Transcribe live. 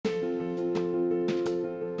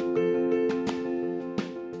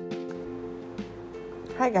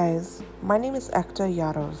Hi guys, my name is Ekta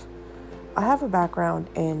Yadov. I have a background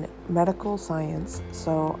in medical science,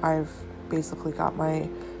 so I've basically got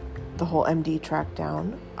the whole MD track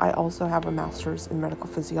down. I also have a master's in medical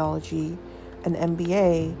physiology, an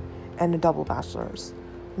MBA, and a double bachelor's.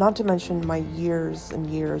 Not to mention my years and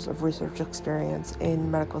years of research experience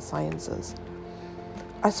in medical sciences.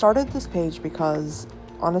 I started this page because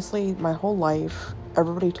honestly, my whole life,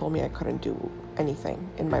 everybody told me I couldn't do anything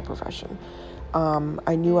in my profession.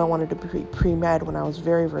 I knew I wanted to be pre-med when I was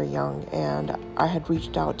very, very young, and I had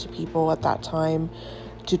reached out to people at that time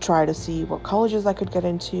to try to see what colleges I could get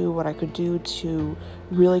into, what I could do to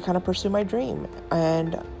really kind of pursue my dream.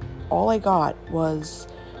 And all I got was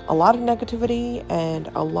a lot of negativity and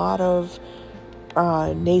a lot of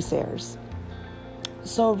naysayers.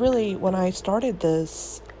 So really, when I started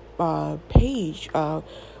this page,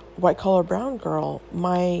 White Collar Brown Girl,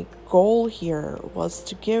 my goal here was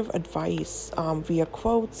to give advice via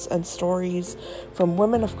quotes and stories from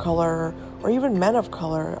women of color or even men of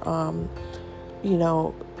color,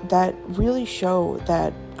 that really show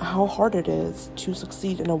that how hard it is to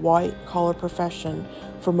succeed in a white collar profession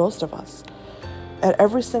for most of us. At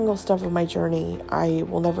every single step of my journey, I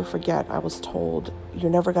will never forget, I was told,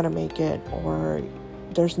 you're never going to make it, or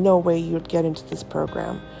there's no way you'd get into this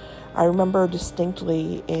program. I remember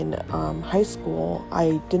distinctly in high school,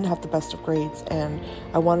 I didn't have the best of grades, and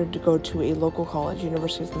I wanted to go to a local college,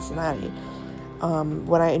 University of Cincinnati.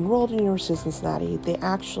 When I enrolled in University of Cincinnati, they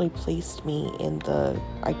actually placed me in the,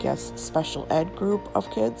 special ed group of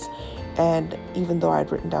kids, and even though I'd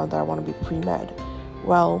written down that I want to be pre-med,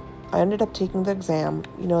 well, I ended up taking the exam,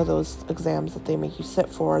 those exams that they make you sit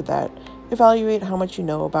for that evaluate how much you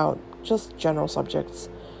know about just general subjects.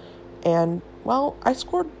 And, well, I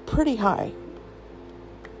scored pretty high.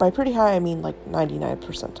 By pretty high, I mean like 99th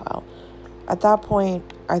percentile. At that point,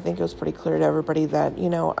 I think it was pretty clear to everybody that,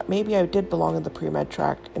 maybe I did belong in the pre-med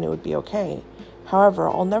track and it would be okay. However,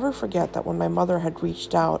 I'll never forget that when my mother had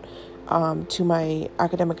reached out to my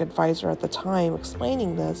academic advisor at the time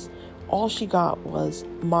explaining this, all she got was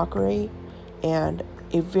mockery and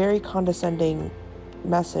a very condescending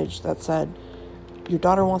message that said, your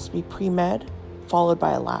daughter wants to be pre-med, followed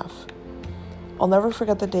by a laugh. I'll never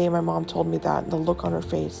forget the day my mom told me that and the look on her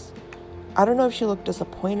face. I don't know if she looked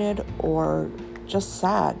disappointed or just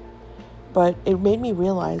sad, but it made me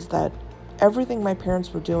realize that everything my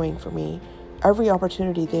parents were doing for me, every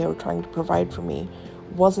opportunity they were trying to provide for me,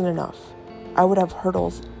 wasn't enough. I would have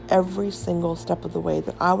hurdles every single step of the way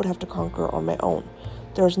that I would have to conquer on my own.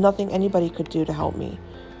 There was nothing anybody could do to help me.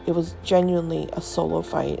 It was genuinely a solo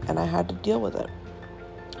fight, and I had to deal with it.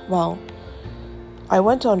 Well, I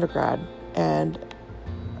went to undergrad, and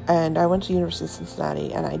I went to University of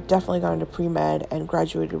Cincinnati, and I definitely got into pre-med and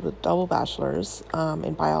graduated with double bachelors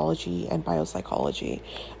in biology and biopsychology.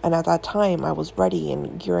 And at that time, I was ready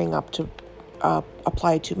and gearing up to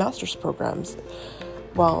apply to master's programs.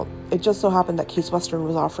 Well, it just so happened that Case Western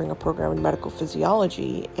was offering a program in medical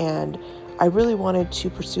physiology, and I really wanted to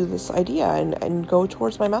pursue this idea and go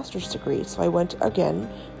towards my master's degree. So I went again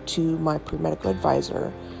to my pre-medical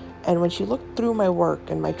advisor, and when she looked through my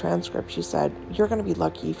work and my transcript, she said, you're going to be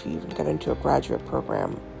lucky if you even get into a graduate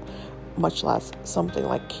program, much less something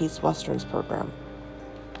like Case Western's program.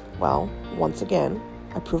 Well, once again,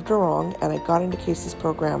 I proved her wrong, and I got into Case's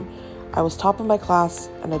program. I was top of my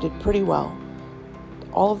class, and I did pretty well.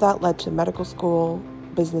 All of that led to medical school,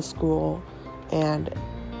 business school, and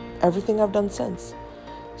everything I've done since.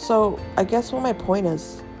 So I guess what my point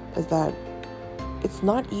is that it's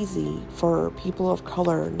not easy for people of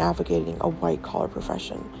color navigating a white-collar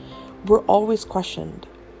profession. We're always questioned.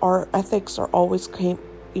 Our ethics are always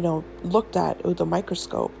looked at with a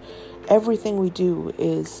microscope. Everything we do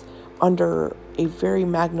is under a very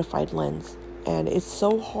magnified lens. And it's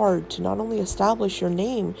so hard to not only establish your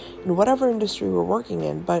name in whatever industry we're working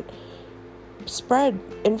in, but spread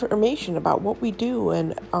information about what we do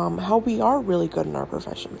and how we are really good in our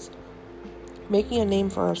professions. Making a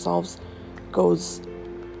name for ourselves goes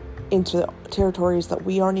into territories that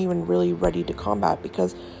we aren't even really ready to combat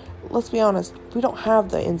because, let's be honest, we don't have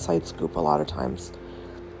the inside scoop a lot of times.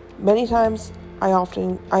 Many times, I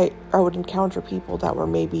would encounter people that were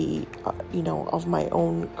maybe, of my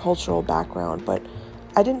own cultural background, but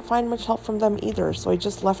I didn't find much help from them either. So it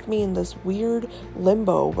just left me in this weird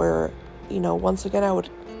limbo where, once again, I would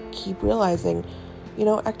keep realizing,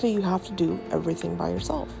 Ekta, you have to do everything by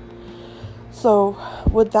yourself. So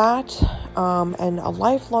with that, and a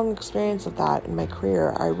lifelong experience of that in my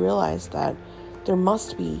career, I realized that there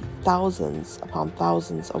must be thousands upon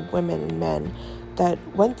thousands of women and men that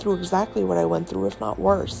went through exactly what I went through, if not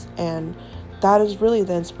worse. And that is really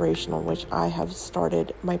the inspiration on which I have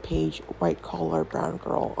started my page, White Collar Brown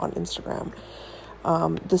Girl, on Instagram.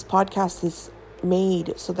 This podcast is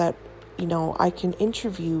made so that, I can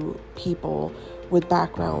interview people with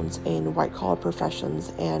backgrounds in white collar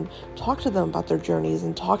professions and talk to them about their journeys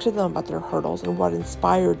and talk to them about their hurdles and what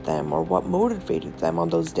inspired them or what motivated them on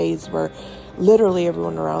those days where literally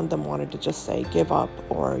everyone around them wanted to just say, give up,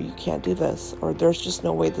 or you can't do this, or there's just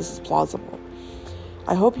no way this is plausible.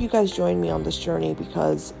 I hope you guys join me on this journey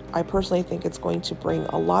because I personally think it's going to bring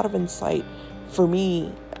a lot of insight for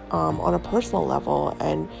me on a personal level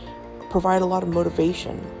and provide a lot of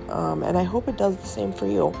motivation. And I hope it does the same for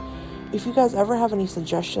you. If you guys ever have any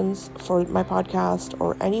suggestions for my podcast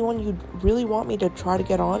or anyone you'd really want me to try to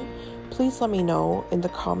get on, please let me know in the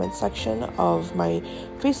comment section of my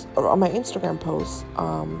my Instagram posts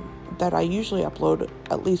that I usually upload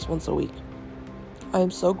at least once a week. I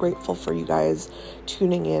am so grateful for you guys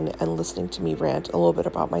tuning in and listening to me rant a little bit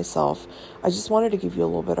about myself. I just wanted to give you a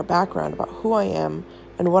little bit of background about who I am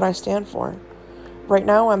and what I stand for. Right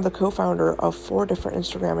now, I'm the co-founder of 4 different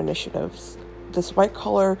Instagram initiatives. This White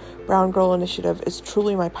Collar Brown Girl initiative is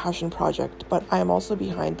truly my passion project, but I am also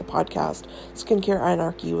behind the podcast Skincare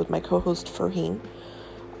Anarchy with my co-host Farheen.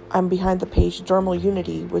 I'm behind the page Dermal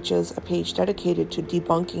Unity, which is a page dedicated to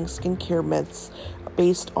debunking skincare myths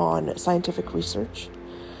based on scientific research.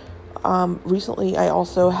 Recently, I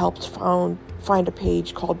also helped find a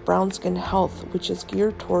page called Brown Skin Health, which is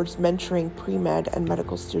geared towards mentoring pre-med and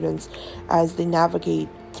medical students as they navigate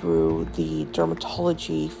through the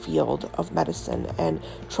dermatology field of medicine and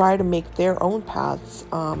try to make their own paths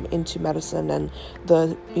into medicine and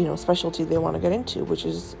the specialty they want to get into, which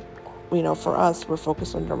is, for us, we're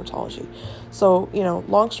focused on dermatology. So,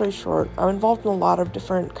 long story short, I'm involved in a lot of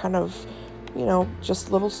different kind of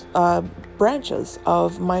just little branches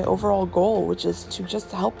of my overall goal, which is to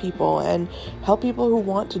just help people and help people who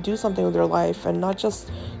want to do something with their life and not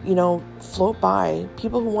just, float by,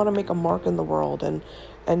 people who want to make a mark in the world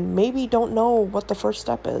and maybe don't know what the first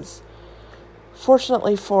step is.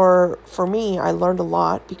 Fortunately for me, I learned a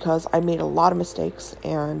lot because I made a lot of mistakes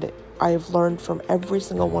and I've learned from every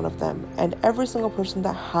single one of them. And every single person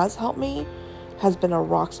that has helped me has been a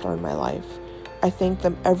rock star in my life. I thank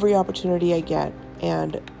them every opportunity I get,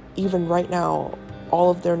 and even right now, all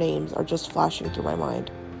of their names are just flashing through my mind.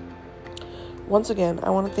 Once again, I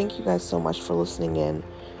want to thank you guys so much for listening in,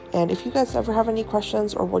 and if you guys ever have any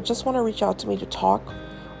questions or just want to reach out to me to talk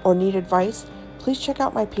or need advice, please check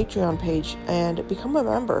out my Patreon page and become a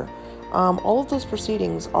member. All of those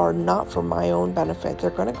proceedings are not for my own benefit. They're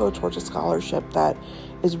going to go towards a scholarship that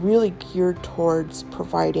is really geared towards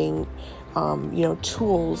providing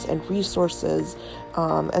tools and resources,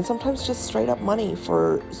 and sometimes just straight up money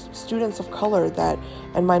for students of color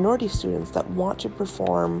and minority students that want to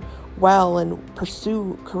perform well and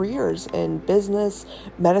pursue careers in business,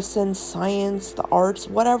 medicine, science, the arts,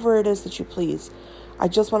 whatever it is that you please. I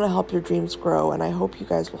just want to help your dreams grow, and I hope you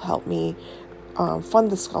guys will help me fund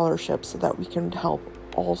the scholarship so that we can help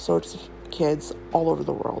all sorts of kids all over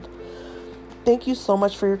the world. Thank you so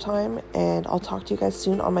much for your time, and I'll talk to you guys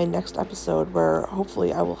soon on my next episode where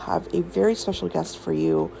hopefully I will have a very special guest for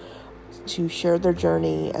you to share their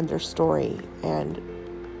journey and their story and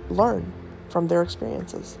learn from their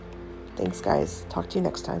experiences. Thanks, guys. Talk to you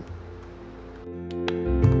next time.